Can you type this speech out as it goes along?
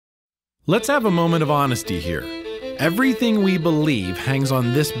Let's have a moment of honesty here. Everything we believe hangs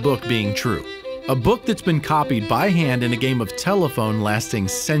on this book being true. A book that's been copied by hand in a game of telephone lasting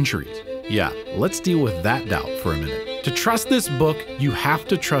centuries. Yeah, let's deal with that doubt for a minute. To trust this book, you have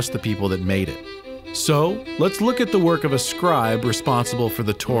to trust the people that made it. So, let's look at the work of a scribe responsible for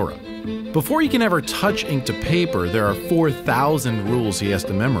the Torah. Before he can ever touch ink to paper, there are 4,000 rules he has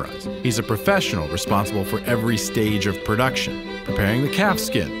to memorize. He's a professional responsible for every stage of production. Preparing the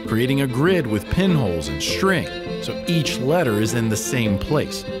calfskin, creating a grid with pinholes and string, so each letter is in the same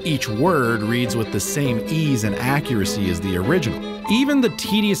place. Each word reads with the same ease and accuracy as the original. Even the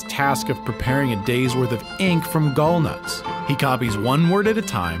tedious task of preparing a day's worth of ink from gallnuts. He copies one word at a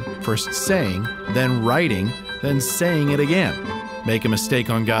time, first saying, then writing, then saying it again. Make a mistake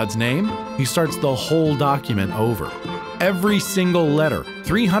on God's name, he starts the whole document over. Every single letter,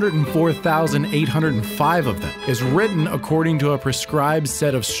 304,805 of them, is written according to a prescribed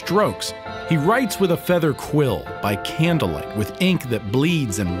set of strokes. He writes with a feather quill, by candlelight, with ink that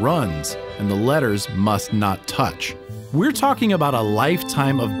bleeds and runs, and the letters must not touch. We're talking about a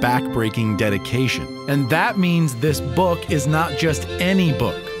lifetime of backbreaking dedication. And that means this book is not just any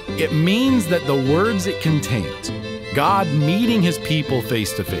book. It means that the words it contains, God meeting his people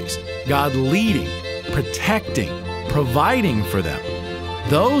face to face, God leading, protecting, providing for them,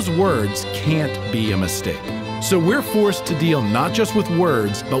 those words can't be a mistake. So we're forced to deal not just with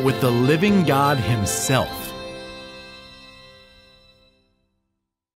words, but with the living God himself.